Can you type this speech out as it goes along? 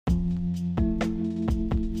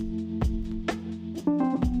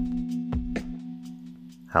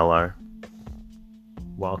Hello.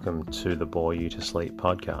 Welcome to the Bore You to Sleep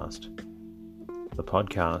podcast. The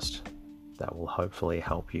podcast that will hopefully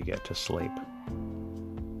help you get to sleep.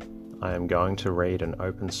 I am going to read an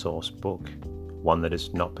open source book, one that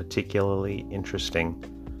is not particularly interesting,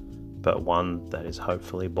 but one that is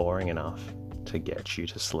hopefully boring enough to get you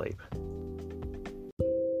to sleep.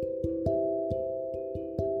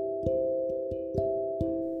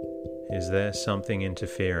 Is there something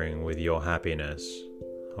interfering with your happiness,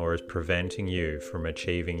 or is preventing you from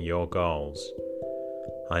achieving your goals?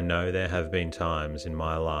 I know there have been times in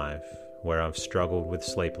my life where I've struggled with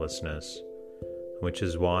sleeplessness, which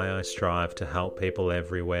is why I strive to help people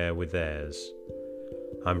everywhere with theirs.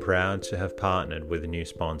 I'm proud to have partnered with a new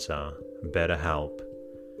sponsor, BetterHelp.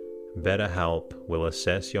 BetterHelp will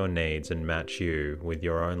assess your needs and match you with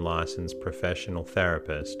your own licensed professional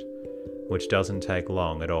therapist, which doesn't take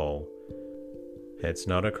long at all. It's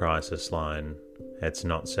not a crisis line. It's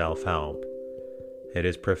not self-help. It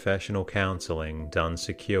is professional counseling done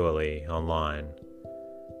securely online.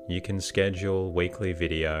 You can schedule weekly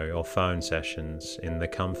video or phone sessions in the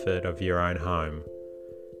comfort of your own home.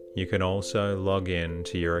 You can also log in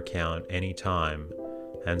to your account anytime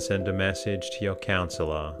and send a message to your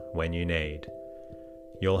counselor when you need.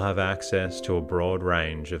 You'll have access to a broad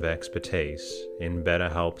range of expertise in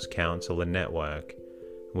BetterHelp's counselor network,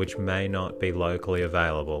 which may not be locally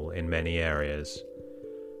available in many areas.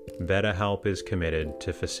 BetterHelp is committed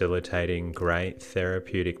to facilitating great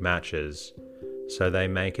therapeutic matches, so they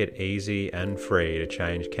make it easy and free to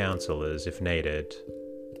change counselors if needed.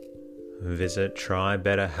 Visit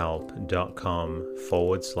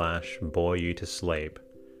trybetterhelp.com/bore you to sleep.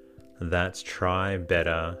 That's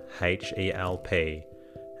TryBetterHelp,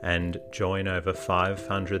 and join over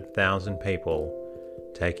 500,000 people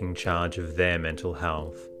taking charge of their mental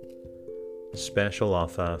health. Special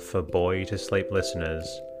offer for Bore You to Sleep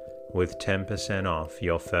listeners with 10% off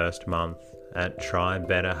your first month at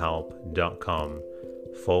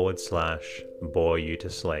trybetterhelp.com/bore you to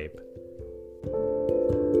sleep.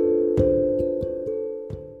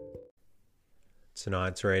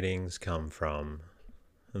 Tonight's readings come from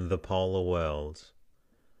The Polar World.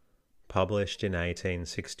 Published in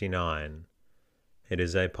 1869, it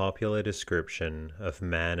is a popular description of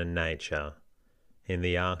man and nature in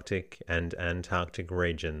the Arctic and Antarctic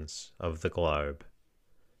regions of the globe.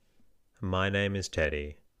 My name is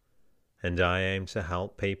Teddy, and I aim to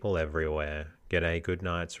help people everywhere get a good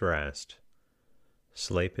night's rest.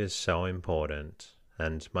 Sleep is so important,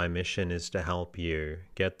 and my mission is to help you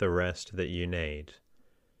get the rest that you need.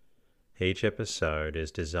 Each episode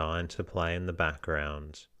is designed to play in the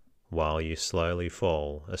background while you slowly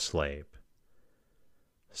fall asleep.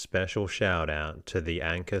 Special shout out to the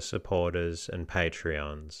Anchor supporters and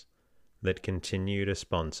Patreons that continue to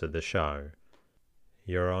sponsor the show.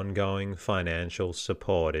 Your ongoing financial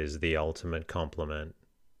support is the ultimate compliment.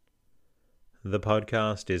 The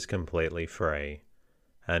podcast is completely free,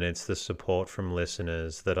 and it's the support from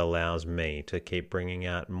listeners that allows me to keep bringing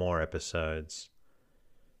out more episodes.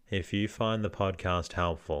 If you find the podcast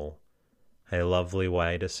helpful, a lovely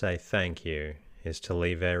way to say thank you is to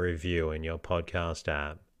leave a review in your podcast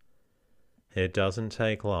app. It doesn't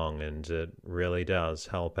take long and it really does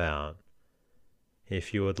help out.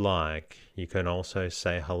 If you would like, you can also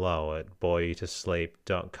say hello at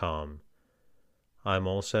boreyoutosleep.com. I'm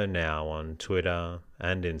also now on Twitter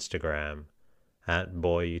and Instagram at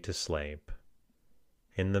boreyoutosleep.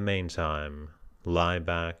 In the meantime, lie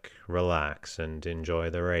back, relax, and enjoy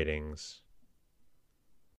the readings.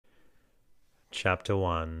 Chapter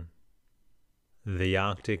 1. The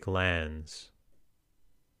Arctic Lands.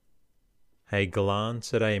 A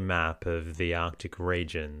glance at a map of the Arctic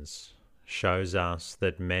regions shows us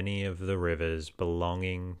that many of the rivers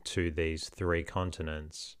belonging to these three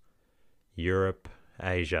continents, Europe,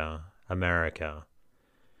 Asia, America,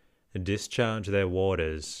 discharge their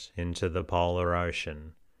waters into the polar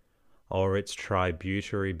ocean or its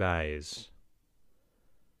tributary bays.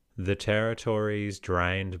 The territories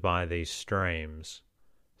drained by these streams,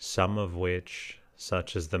 some of which,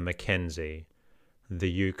 such as the Mackenzie, the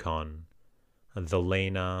Yukon, the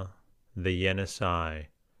Lena, the Yenisei,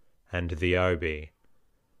 and the Obi,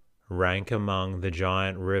 rank among the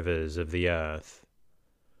giant rivers of the earth,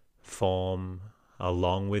 form,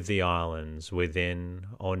 along with the islands within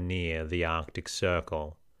or near the Arctic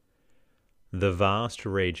Circle, the vast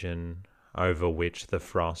region over which the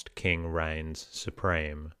Frost King reigns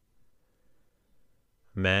supreme.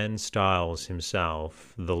 Man styles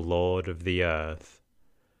himself the Lord of the earth,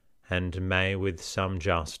 and may with some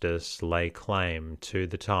justice lay claim to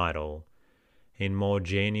the title in more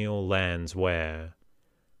genial lands where,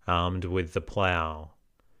 armed with the plough,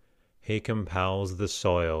 He compels the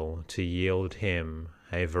soil to yield him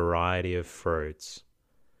a variety of fruits.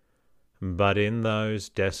 But in those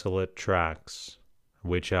desolate tracts,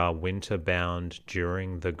 which are winter-bound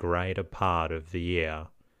during the greater part of the year,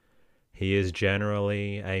 he is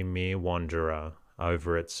generally a mere wanderer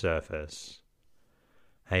over its surface,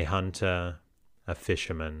 a hunter, a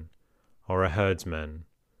fisherman, or a herdsman,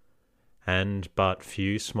 and but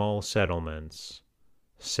few small settlements,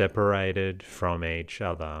 separated from each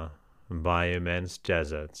other by immense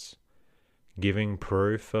deserts, giving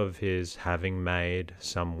proof of his having made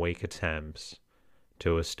some weak attempts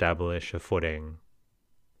to establish a footing.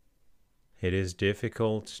 It is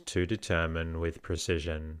difficult to determine with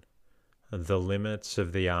precision the limits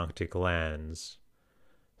of the Arctic lands,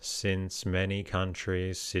 since many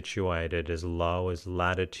countries situated as low as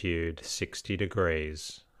latitude 60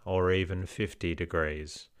 degrees or even 50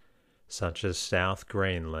 degrees, such as South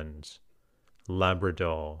Greenland,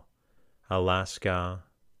 Labrador, Alaska,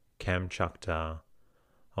 Kamchatka,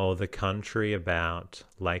 or the country about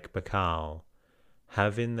Lake Baikal,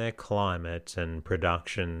 have in their climate and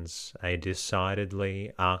productions a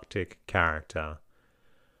decidedly Arctic character,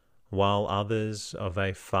 while others of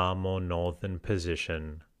a far more northern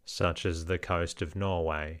position, such as the coast of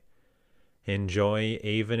Norway, enjoy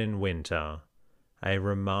even in winter a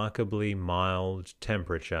remarkably mild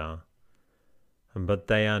temperature, but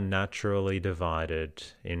they are naturally divided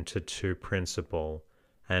into two principal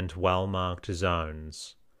and well-marked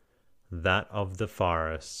zones, that of the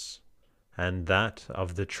forests and that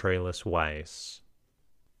of the treeless wastes.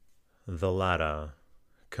 The latter,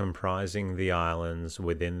 comprising the islands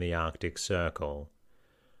within the Arctic Circle,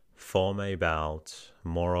 form a belt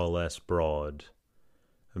more or less broad,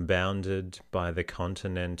 bounded by the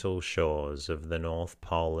continental shores of the North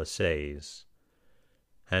Polar Seas,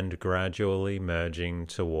 and gradually merging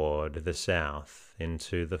toward the south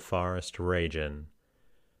into the forest region,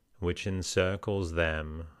 which encircles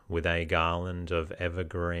them with a garland of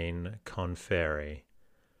evergreen coniferae.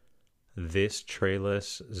 This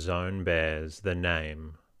treeless zone bears the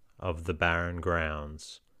name of the Barren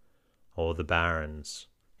Grounds, or the Barrens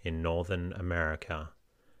in Northern America,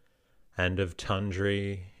 and of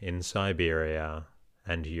tundra in Siberia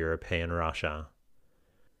and European Russia.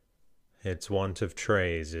 Its want of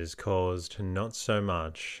trees is caused not so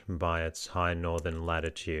much by its high northern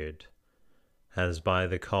latitude, as by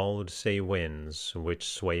the cold sea winds which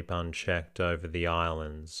sweep unchecked over the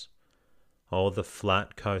islands, or the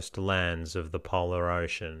flat coast lands of the polar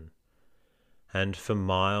ocean, and for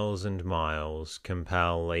miles and miles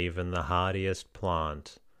compel even the hardiest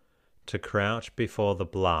plant to crouch before the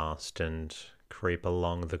blast and creep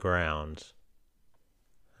along the ground.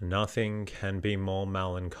 Nothing can be more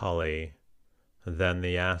melancholy than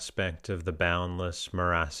the aspect of the boundless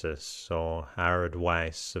morasses or arid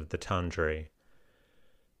wastes of the tundra.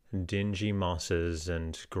 Dingy mosses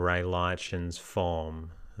and grey lichens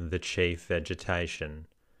form the chief vegetation,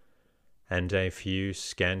 and a few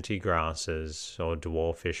scanty grasses or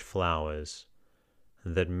dwarfish flowers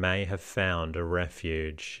that may have found a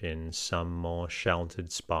refuge in some more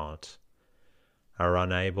sheltered spot are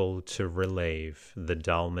unable to relieve the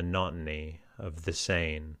dull monotony of the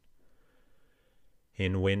scene.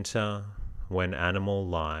 In winter, when animal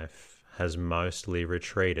life has mostly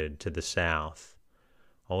retreated to the south,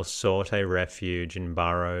 or sought a refuge in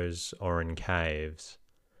burrows or in caves,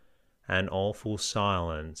 an awful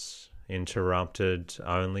silence, interrupted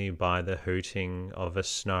only by the hooting of a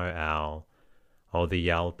snow owl or the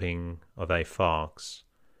yelping of a fox,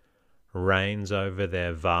 reigns over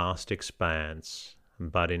their vast expanse.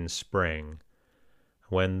 But in spring,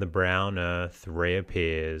 when the brown earth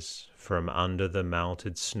reappears from under the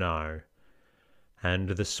melted snow, and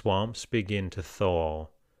the swamps begin to thaw,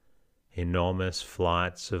 enormous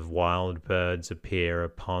flights of wild birds appear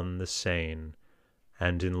upon the scene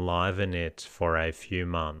and enliven it for a few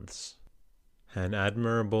months. An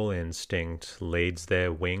admirable instinct leads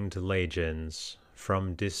their winged legions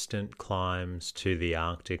from distant climes to the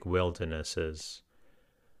Arctic wildernesses,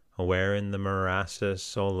 where in the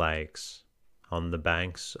morasses or lakes, on the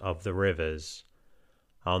banks of the rivers,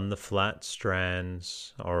 on the flat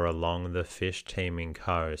strands, or along the fish-teeming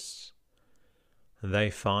coasts,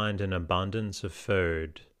 they find an abundance of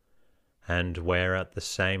food, and where at the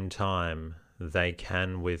same time they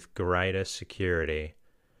can with greater security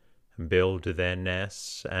build their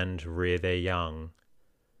nests and rear their young.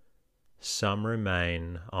 Some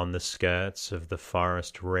remain on the skirts of the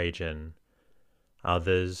forest region,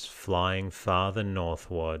 others, flying farther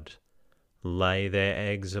northward, lay their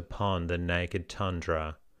eggs upon the naked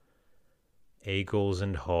tundra. eagles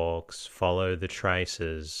and hawks follow the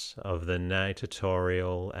traces of the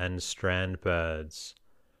natatorial and strand birds.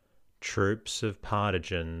 Troops of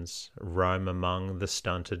partigans roam among the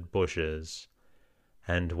stunted bushes,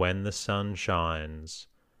 and when the sun shines,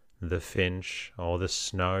 the finch or the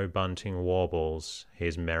snow bunting warbles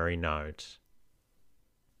his merry note.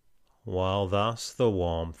 While thus the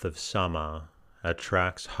warmth of summer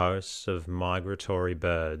attracts hosts of migratory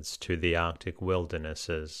birds to the Arctic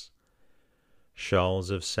wildernesses, shoals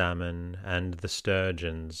of salmon and the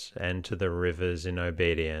sturgeons enter the rivers in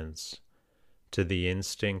obedience to the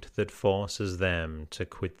instinct that forces them to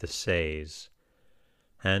quit the seas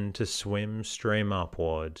and to swim stream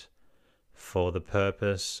upward for the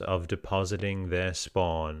purpose of depositing their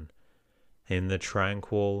spawn in the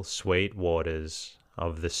tranquil, sweet waters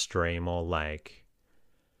of the stream or lake.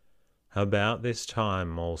 About this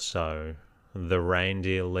time also the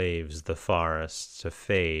reindeer leaves the forests to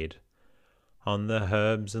feed on the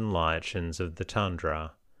herbs and lichens of the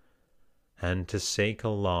tundra, and to seek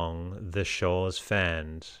along the shores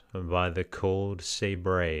fanned by the cooled sea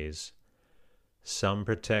breeze some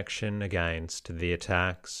protection against the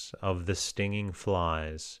attacks of the stinging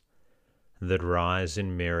flies that rise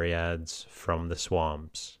in myriads from the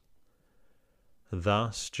swamps.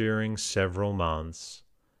 Thus, during several months,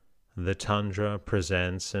 the tundra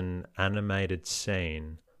presents an animated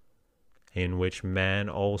scene in which man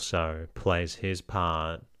also plays his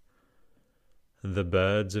part. The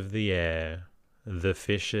birds of the air, the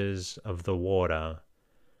fishes of the water,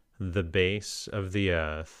 the beasts of the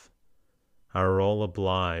earth, are all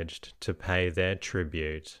obliged to pay their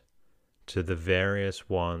tribute to the various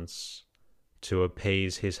wants, to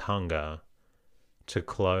appease his hunger, to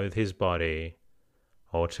clothe his body,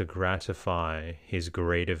 or to gratify his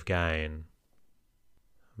greed of gain.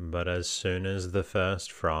 But as soon as the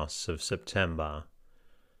first frosts of September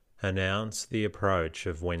announce the approach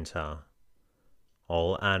of winter,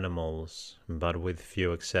 all animals, but with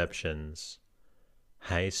few exceptions,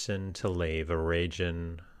 hasten to leave a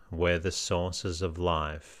region where the sources of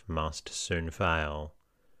life must soon fail.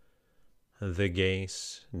 The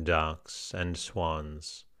geese, ducks, and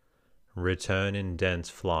swans return in dense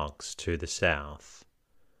flocks to the south.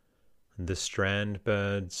 The strand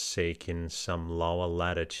birds seek in some lower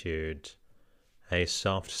latitude a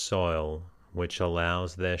soft soil which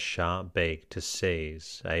allows their sharp beak to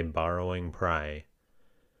seize a burrowing prey.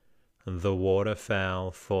 The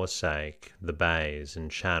waterfowl forsake the bays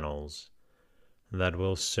and channels that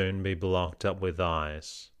will soon be blocked up with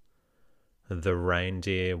ice. The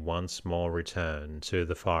reindeer once more return to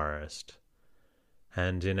the forest,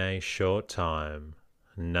 and in a short time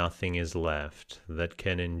nothing is left that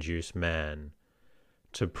can induce man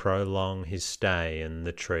to prolong his stay in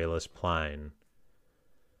the treeless plain.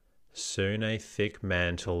 Soon a thick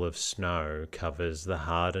mantle of snow covers the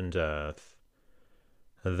hardened earth,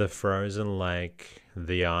 the frozen lake,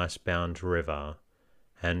 the ice-bound river,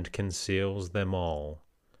 and conceals them all,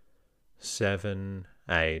 7,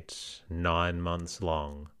 8, 9 months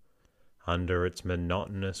long, under its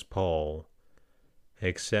monotonous pall,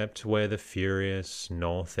 except where the furious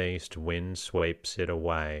northeast wind sweeps it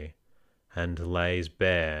away and lays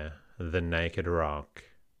bare the naked rock.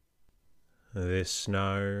 This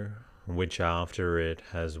snow, which after it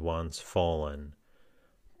has once fallen,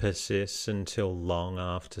 persists until long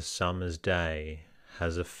after summer's day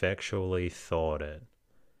has effectually thawed it,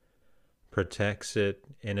 protects it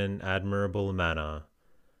in an admirable manner,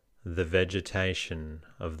 the vegetation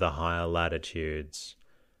of the higher latitudes,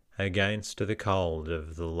 against the cold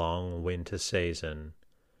of the long winter season.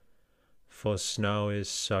 For snow is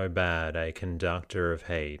so bad a conductor of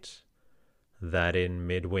heat, that in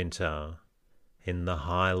midwinter, in the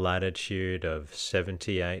high latitude of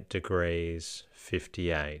 78 degrees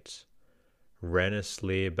 58,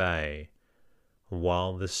 Rensselaer Bay,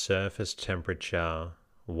 while the surface temperature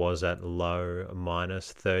was at low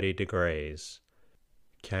 -30 degrees,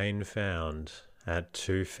 Kane found at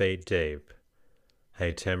 2 feet deep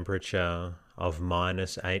a temperature of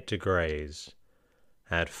 -8 degrees,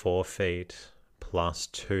 at 4 feet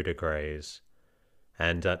 +2 degrees,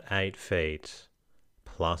 and at 8 feet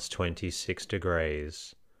 +26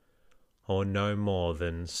 degrees, or no more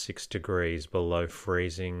than 6 degrees below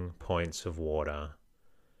freezing points of water.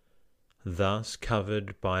 Thus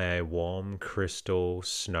covered by a warm crystal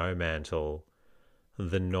snow mantle,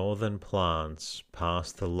 the northern plants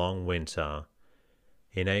pass the long winter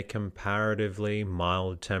in a comparatively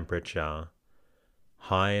mild temperature,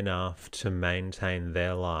 high enough to maintain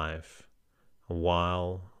their life,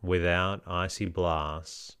 while without icy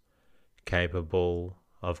blasts, capable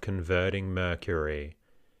of converting mercury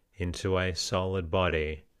into a solid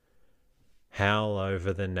body, howl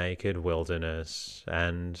over the naked wilderness,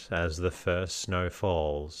 and, as the first snow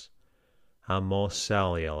falls, are more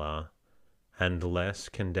cellular and less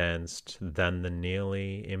condensed than the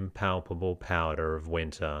nearly impalpable powder of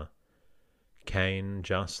winter, Cain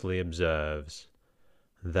justly observes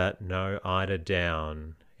that no eider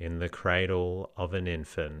down in the cradle of an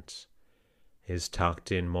infant is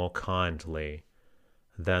tucked in more kindly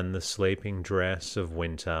than the sleeping dress of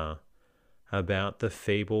winter about the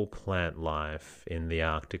feeble plant life in the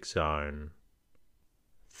Arctic zone.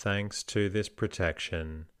 Thanks to this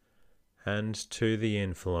protection, and to the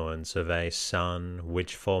influence of a sun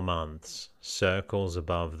which for months circles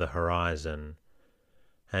above the horizon,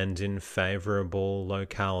 and in favourable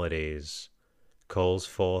localities calls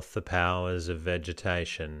forth the powers of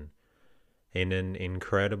vegetation in an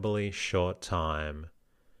incredibly short time,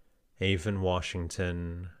 even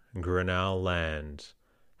Washington, Grinnell Land,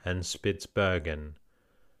 and Spitzbergen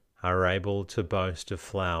are able to boast of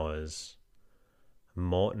flowers.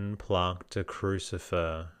 Morton plucked a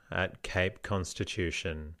crucifer at Cape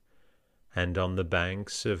Constitution, and on the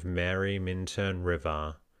banks of Mary Minturn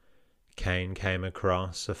River, Cain came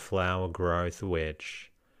across a flower growth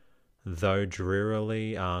which, though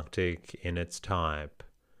drearily Arctic in its type,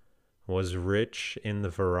 was rich in the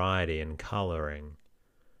variety and colouring.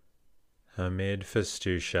 Amid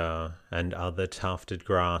festucia and other tufted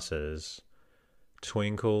grasses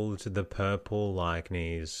twinkled the purple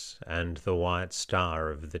lichens and the white star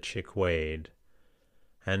of the chickweed,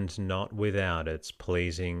 and not without its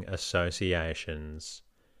pleasing associations,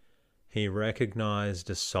 he recognized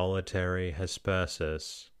a solitary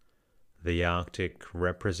Hesperus, the Arctic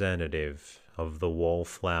representative of the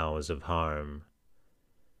wallflowers of home.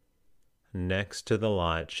 Next to the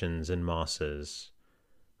lichens and mosses,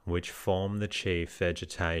 which form the chief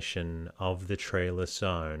vegetation of the treeless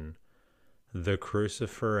zone, the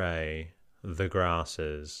cruciferae, the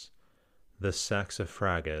grasses, the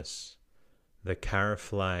saxifragus, the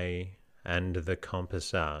caraflae, and the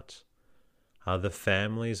composite are the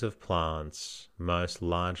families of plants most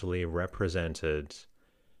largely represented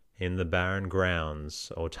in the barren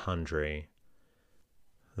grounds or tundra.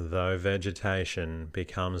 Though vegetation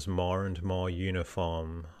becomes more and more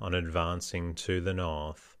uniform on advancing to the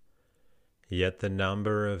north, yet the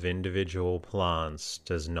number of individual plants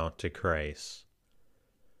does not decrease.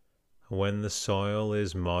 When the soil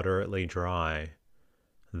is moderately dry,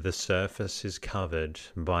 the surface is covered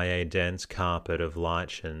by a dense carpet of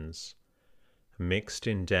lichens, mixed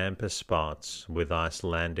in damper spots with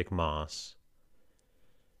Icelandic moss.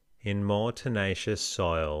 In more tenacious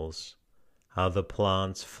soils, other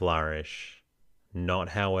plants flourish, not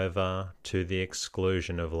however to the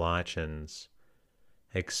exclusion of lichens,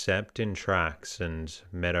 except in tracts and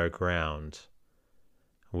meadow ground,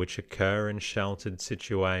 which occur in sheltered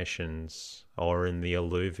situations or in the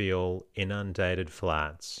alluvial inundated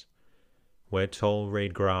flats, where tall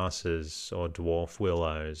reed grasses or dwarf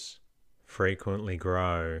willows frequently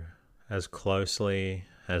grow as closely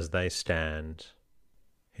as they stand.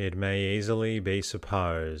 It may easily be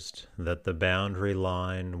supposed that the boundary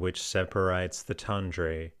line which separates the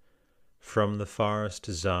tundra from the forest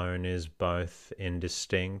zone is both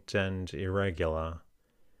indistinct and irregular.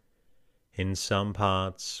 In some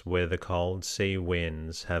parts where the cold sea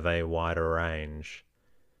winds have a wider range,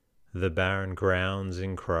 the barren grounds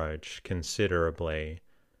encroach considerably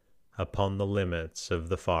upon the limits of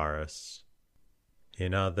the forests.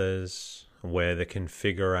 In others, where the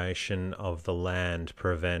configuration of the land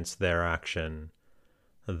prevents their action,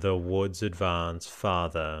 the woods advance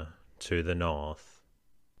farther to the north.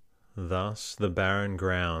 Thus the barren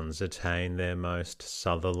grounds attain their most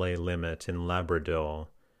southerly limit in Labrador,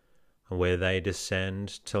 where they descend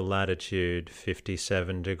to latitude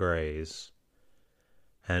 57 degrees,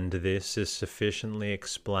 and this is sufficiently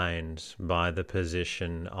explained by the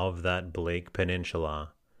position of that bleak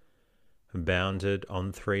peninsula, bounded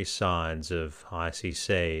on three sides of icy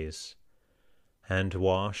seas, and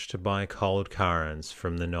washed by cold currents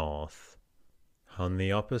from the north. On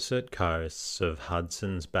the opposite coasts of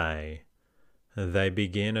Hudson's Bay, they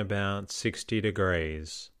begin about 60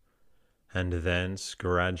 degrees, and thence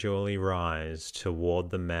gradually rise toward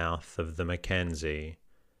the mouth of the Mackenzie,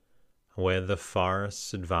 where the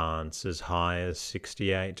forests advance as high as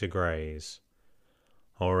 68 degrees,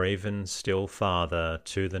 or even still farther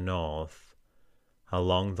to the north,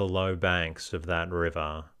 along the low banks of that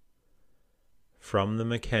river. From the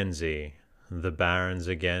Mackenzie, the barrens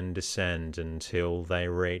again descend until they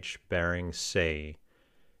reach Bering Sea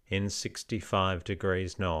in 65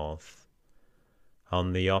 degrees north.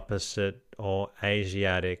 On the opposite or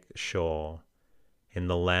Asiatic shore, in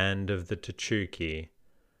the land of the Tachuki,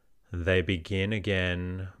 They begin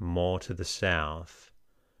again more to the south,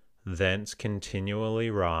 thence continually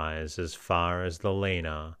rise as far as the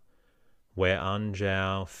Lena, where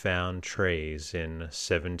Anjou found trees in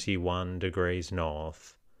 71 degrees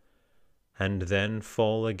north, and then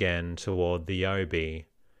fall again toward the Obi,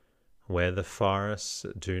 where the forests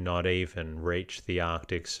do not even reach the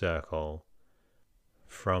Arctic Circle.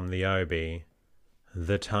 From the Obi,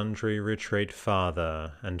 the tundra retreat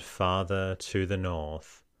farther and farther to the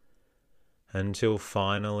north, until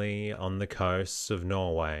finally on the coasts of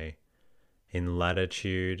Norway, in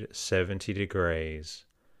latitude 70 degrees,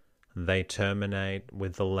 they terminate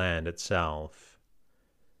with the land itself.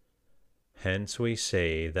 Hence we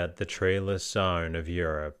see that the treeless zone of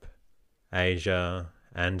Europe, Asia,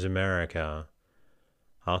 and America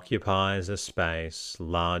occupies a space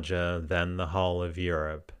larger than the whole of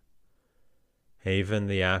Europe. Even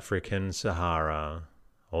the African Sahara,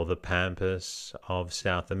 or the Pampas of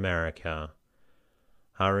South America,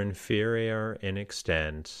 are inferior in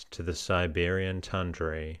extent to the Siberian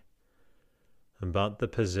tundra, but the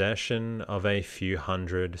possession of a few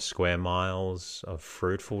hundred square miles of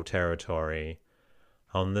fruitful territory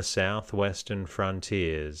on the southwestern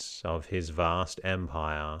frontiers of his vast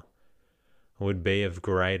empire would be of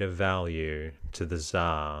greater value to the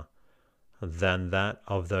Tsar than that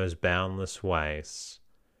of those boundless wastes,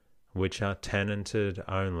 which are tenanted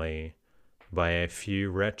only by a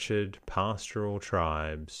few wretched pastoral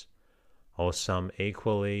tribes or some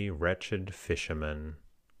equally wretched fishermen.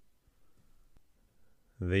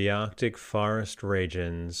 The Arctic forest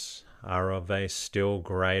regions are of a still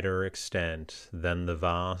greater extent than the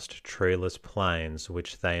vast treeless plains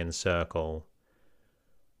which they encircle,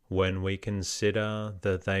 when we consider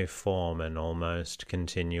that they form an almost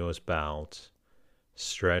continuous belt,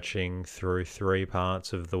 stretching through 3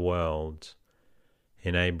 parts of the world,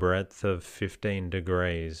 in a breadth of 15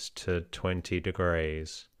 degrees to 20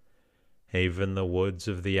 degrees. Even the woods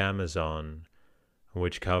of the Amazon,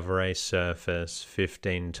 which cover a surface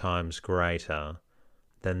 15 times greater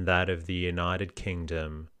than that of the United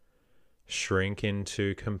Kingdom, shrink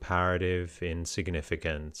into comparative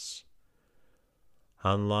insignificance.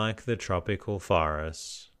 Unlike the tropical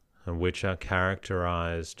forests, which are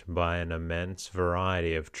characterized by an immense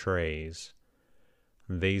variety of trees,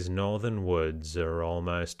 these northern woods are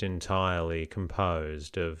almost entirely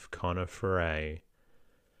composed of coniferae,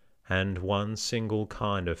 and one single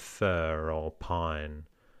kind of fir or pine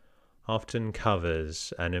often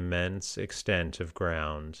covers an immense extent of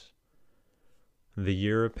ground. The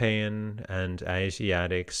European and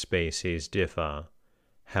Asiatic species differ,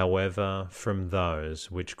 however, from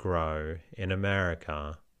those which grow in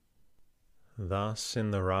America. Thus,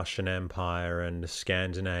 in the Russian Empire and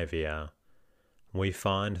Scandinavia, we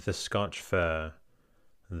find the Scotch fir,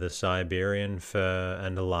 the Siberian fir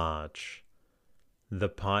and larch, the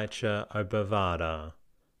Picha obovata,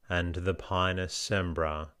 and the Pinus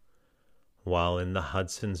sembra, while in the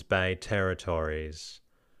Hudson's Bay territories,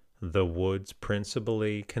 the woods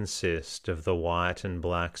principally consist of the white and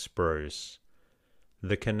black spruce,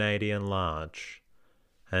 the Canadian larch,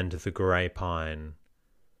 and the grey pine.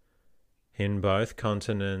 In both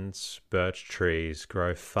continents, birch trees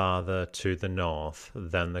grow farther to the north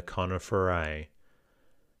than the coniferae,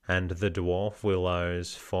 and the dwarf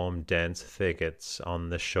willows form dense thickets on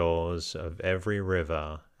the shores of every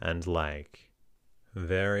river and lake.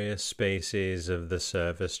 Various species of the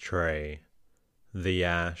service tree, the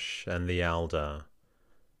ash and the alder,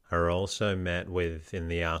 are also met with in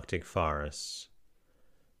the Arctic forests,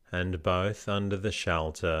 and both under the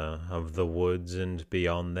shelter of the woods and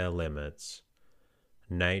beyond their limits,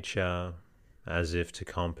 nature, as if to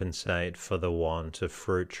compensate for the want of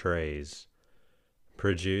fruit trees,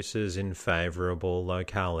 produces in favourable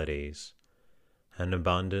localities an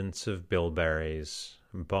abundance of bilberries,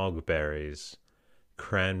 bogberries,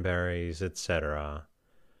 cranberries, etc.,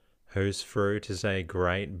 whose fruit is a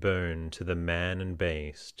great boon to the man and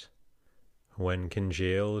beast. When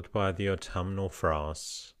congealed by the autumnal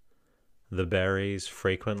frosts, the berries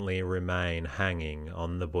frequently remain hanging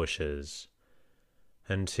on the bushes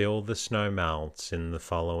until the snow melts in the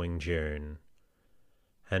following June,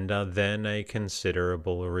 and are then a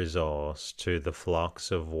considerable resource to the flocks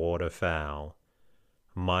of waterfowl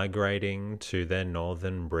migrating to their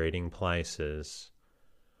northern breeding places,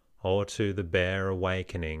 or to the bear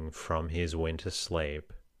awakening from his winter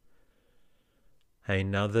sleep.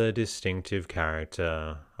 Another distinctive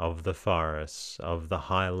character of the forests of the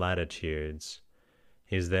high latitudes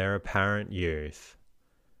is their apparent youth,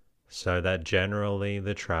 so that generally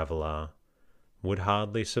the traveller would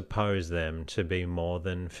hardly suppose them to be more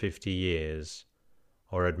than 50 years,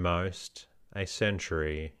 or at most a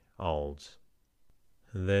century, old.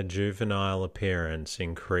 Their juvenile appearance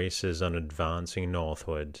increases on advancing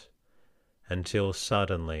northward, until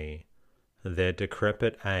suddenly their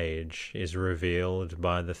decrepit age is revealed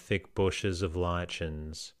by the thick bushes of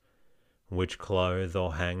lichens which clothe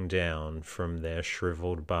or hang down from their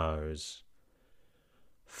shriveled boughs.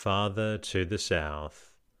 Farther to the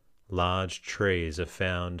south, large trees are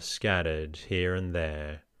found scattered here and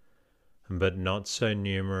there, but not so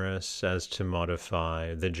numerous as to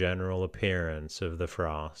modify the general appearance of the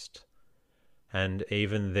frost, and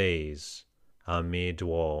even these are mere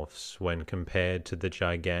dwarfs when compared to the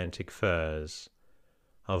gigantic firs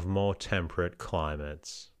of more temperate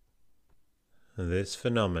climates. This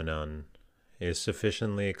phenomenon is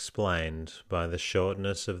sufficiently explained by the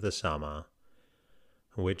shortness of the summer,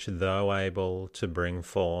 which, though able to bring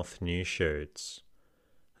forth new shoots,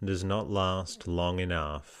 does not last long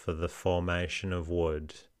enough for the formation of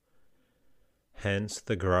wood. Hence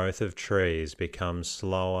the growth of trees becomes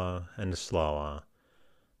slower and slower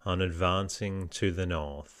on advancing to the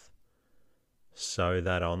north, so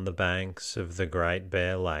that on the banks of the Great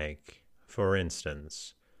Bear Lake, for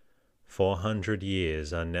instance, 400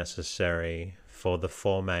 years are necessary for the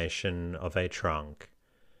formation of a trunk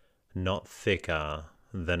not thicker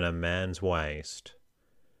than a man's waist.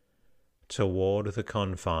 Toward the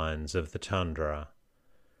confines of the tundra,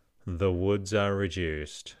 the woods are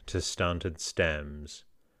reduced to stunted stems,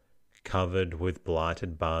 covered with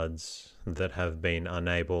blighted buds that have been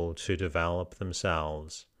unable to develop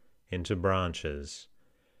themselves into branches,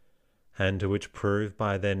 and which prove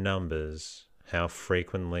by their numbers how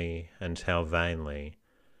frequently and how vainly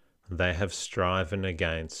they have striven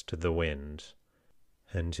against the wind,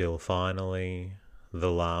 until finally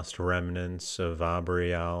the last remnants of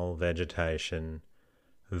arboreal vegetation,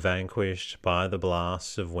 vanquished by the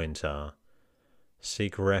blasts of winter,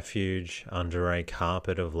 seek refuge under a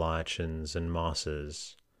carpet of lichens and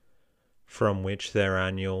mosses, from which their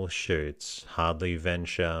annual shoots hardly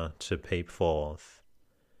venture to peep forth.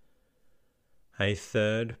 A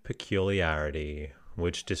third peculiarity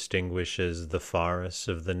which distinguishes the forests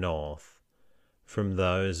of the north from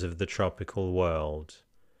those of the tropical world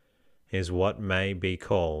is what may be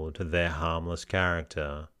called their harmless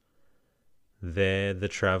character. There the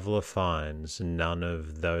traveller finds none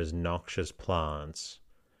of those noxious plants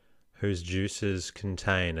whose juices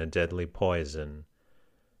contain a deadly poison,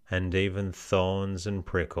 and even thorns and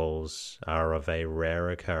prickles are of a rare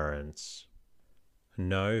occurrence.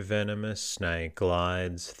 No venomous snake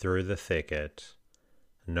glides through the thicket,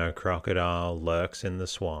 no crocodile lurks in the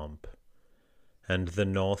swamp, and the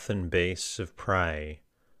northern beasts of prey,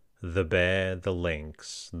 the bear, the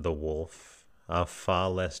lynx, the wolf, are far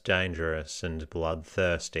less dangerous and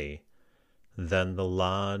bloodthirsty than the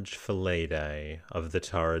large felidae of the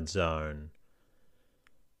torrid zone.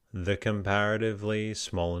 The comparatively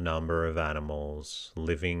small number of animals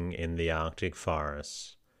living in the Arctic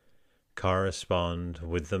forests correspond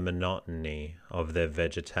with the monotony of their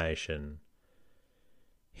vegetation.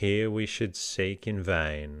 Here we should seek in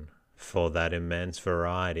vain for that immense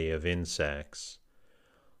variety of insects,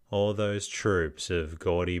 or those troops of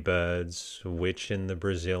gaudy birds which in the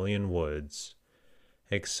Brazilian woods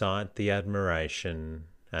excite the admiration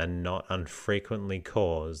and not unfrequently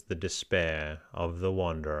cause the despair of the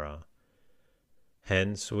wanderer.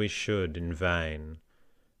 Hence we should in vain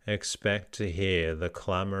expect to hear the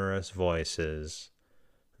clamorous voices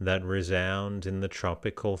that resound in the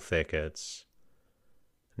tropical thickets.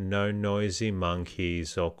 No noisy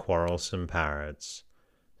monkeys or quarrelsome parrots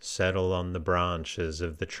settle on the branches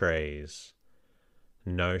of the trees.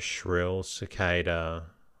 No shrill cicada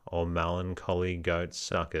or melancholy goat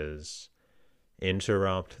suckers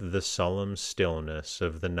interrupt the solemn stillness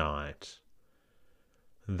of the night.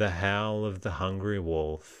 The howl of the hungry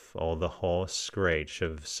wolf or the hoarse screech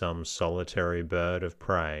of some solitary bird of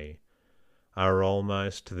prey are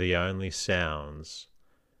almost the only sounds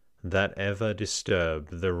that ever disturb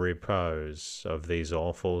the repose of these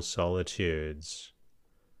awful solitudes.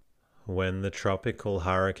 When the tropical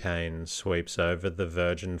hurricane sweeps over the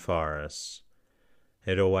virgin forests,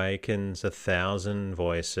 it awakens 1,000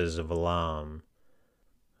 voices of alarm,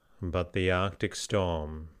 but the Arctic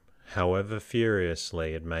storm, however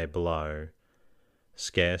furiously it may blow,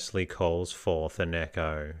 scarcely calls forth an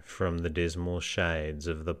echo from the dismal shades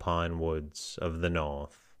of the pine woods of the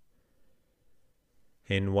north.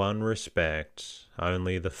 In one respect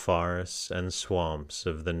only the forests and swamps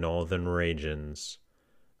of the northern regions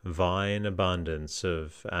vie in abundance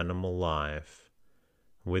of animal life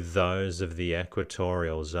with those of the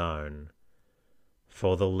equatorial zone,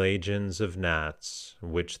 for the legions of gnats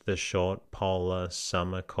which the short polar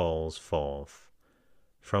summer calls forth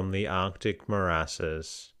from the Arctic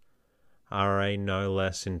morasses are a no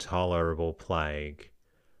less intolerable plague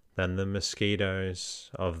than the mosquitoes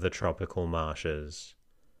of the tropical marshes.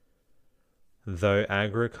 Though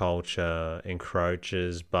agriculture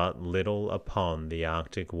encroaches but little upon the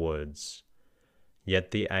Arctic woods,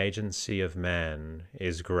 yet the agency of man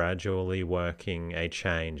is gradually working a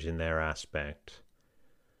change in their aspect.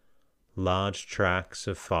 Large tracts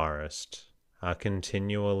of forest are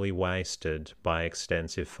continually wasted by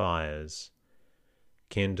extensive fires,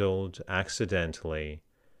 kindled accidentally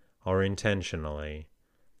or intentionally,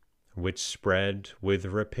 which spread with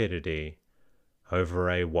rapidity over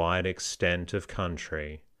a wide extent of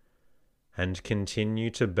country, and continue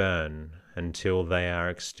to burn until they are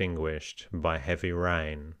extinguished by heavy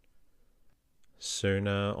rain.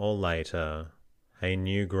 Sooner or later, a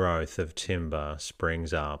new growth of timber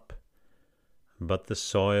springs up, but the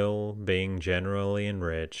soil being generally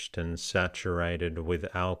enriched and saturated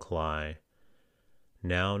with alkali,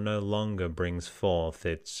 now no longer brings forth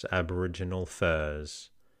its aboriginal firs,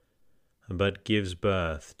 but gives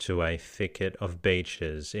birth to a thicket of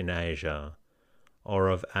beeches in Asia or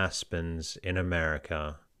of aspens in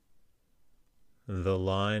America. The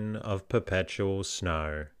line of perpetual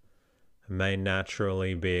snow may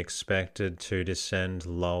naturally be expected to descend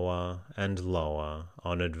lower and lower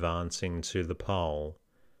on advancing to the pole,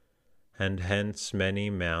 and hence many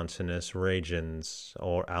mountainous regions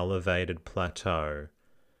or elevated plateaux,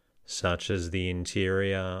 such as the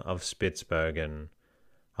interior of Spitsbergen,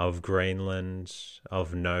 of Greenland,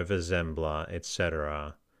 of Nova Zembla,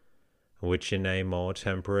 etc., which in a more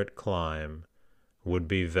temperate clime would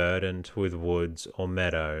be verdant with woods or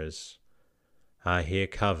meadows, are here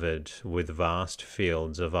covered with vast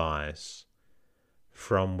fields of ice,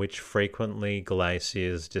 from which frequently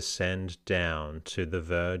glaciers descend down to the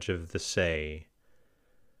verge of the sea.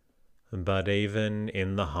 But even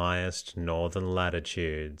in the highest northern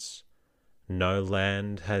latitudes, no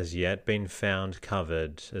land has yet been found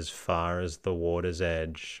covered as far as the water's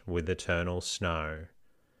edge with eternal snow,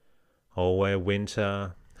 or where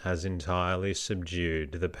winter has entirely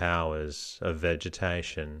subdued the powers of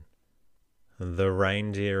vegetation. The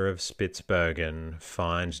reindeer of Spitsbergen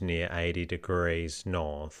find near 80 degrees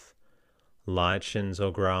north lichens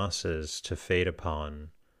or grasses to feed upon.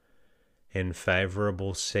 In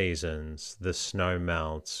favourable seasons the snow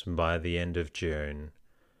melts by the end of June.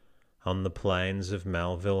 On the plains of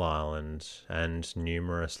Melville Island and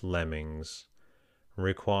numerous lemmings,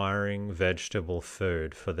 requiring vegetable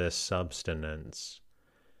food for their subsistence,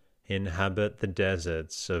 inhabit the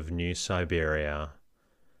deserts of New Siberia.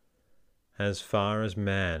 As far as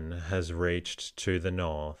man has reached to the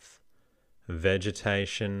north,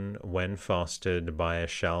 vegetation, when fostered by a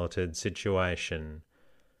sheltered situation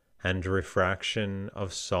and refraction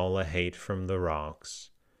of solar heat from the rocks,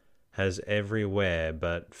 has everywhere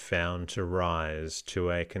but found to rise to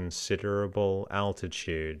a considerable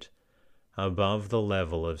altitude above the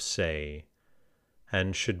level of sea,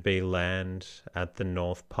 and should be land at the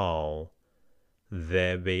North Pole,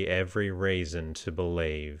 there be every reason to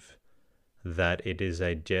believe that it is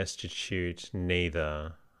a destitute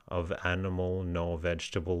neither of animal nor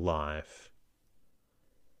vegetable life.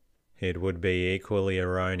 It would be equally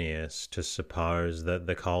erroneous to suppose that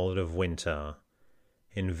the cold of winter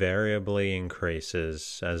invariably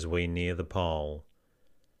increases as we near the pole,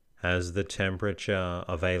 as the temperature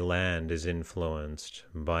of a land is influenced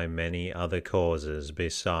by many other causes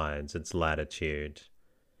besides its latitude.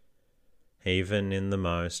 Even in the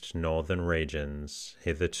most northern regions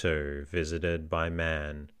hitherto visited by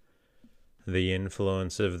man, the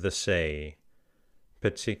influence of the sea,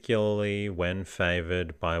 particularly when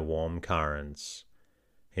favoured by warm currents,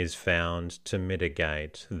 is found to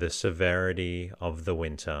mitigate the severity of the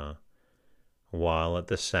winter, while at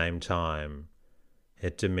the same time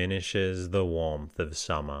it diminishes the warmth of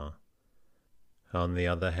summer. On the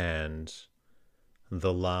other hand,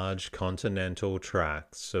 the large continental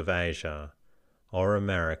tracts of Asia or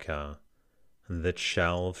America that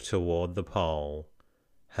shelve toward the pole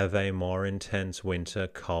have a more intense winter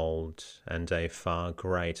cold and a far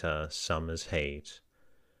greater summer's heat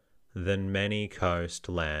than many coast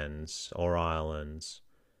lands or islands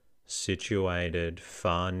situated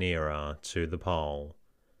far nearer to the pole.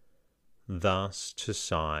 Thus, to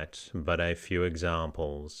cite but a few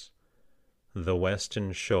examples, the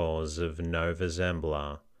western shores of Nova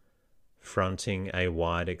Zembla, fronting a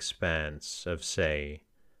wide expanse of sea,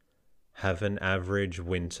 have an average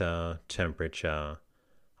winter temperature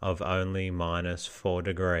of only -4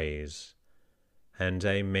 degrees, and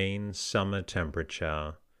a mean summer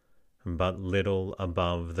temperature but little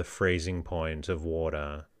above the freezing point of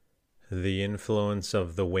water. The influence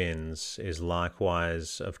of the winds is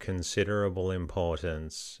likewise of considerable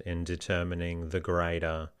importance in determining the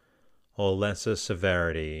greater or lesser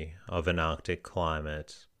severity of an Arctic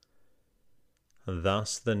climate.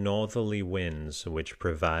 Thus the northerly winds which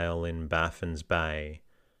prevail in Baffin's Bay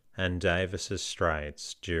and Davis's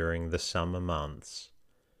Straits during the summer months,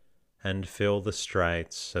 and fill the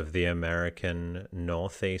straits of the American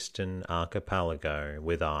northeastern archipelago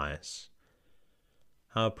with ice,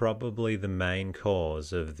 are probably the main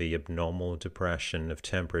cause of the abnormal depression of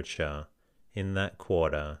temperature in that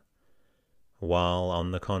quarter, while,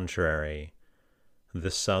 on the contrary,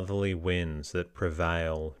 the southerly winds that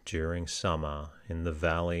prevail during summer in the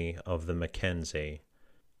valley of the Mackenzie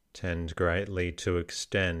tend greatly to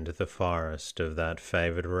extend the forest of that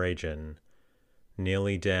favoured region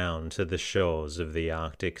nearly down to the shores of the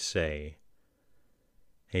Arctic Sea.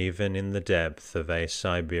 Even in the depth of a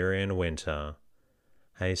Siberian winter,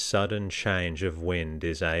 a sudden change of wind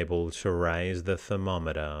is able to raise the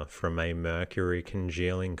thermometer from a mercury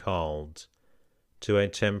congealing cold to a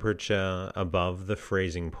temperature above the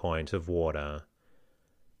freezing point of water,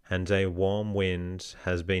 and a warm wind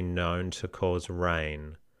has been known to cause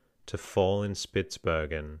rain to fall in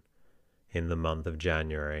Spitsbergen in the month of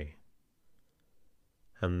January.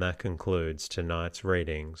 And that concludes tonight's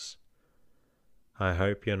readings. I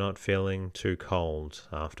hope you're not feeling too cold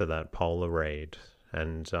after that polar read,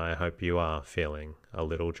 and I hope you are feeling a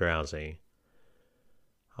little drowsy.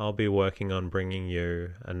 I'll be working on bringing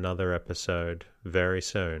you another episode very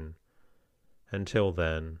soon. Until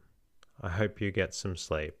then, I hope you get some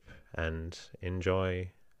sleep and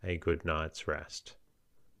enjoy a good night's rest.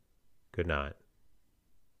 Good night.